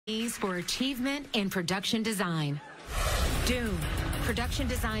For achievement in production design. Dune. Production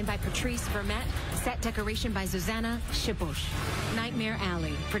design by Patrice Vermette. Set decoration by Zuzana Shibush. Nightmare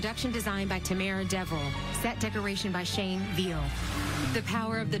Alley. Production design by Tamara Deverell. Set decoration by Shane Veal. The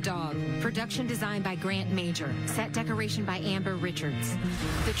Power of the Dog. Production design by Grant Major. Set decoration by Amber Richards.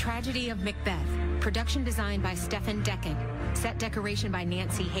 The Tragedy of Macbeth. Production design by Stefan Decken. Set decoration by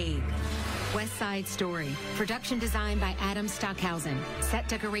Nancy Haig. West Side Story. Production design by Adam Stockhausen. Set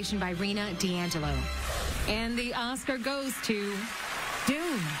decoration by Rena D'Angelo. And the Oscar goes to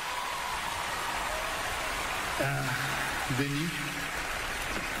Dune. Vinny,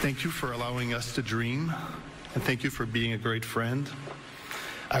 thank you for allowing us to dream, and thank you for being a great friend.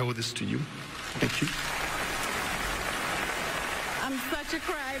 I owe this to you. Thank you. I'm such a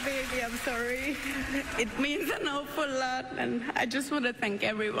crybaby, I'm sorry. It means an awful lot, and I just want to thank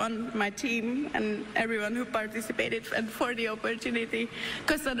everyone, my team, and everyone who participated, and for the opportunity.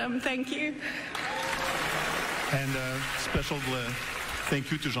 Because of them, thank you. And special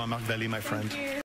thank you to Jean-Marc Vallée, my friend.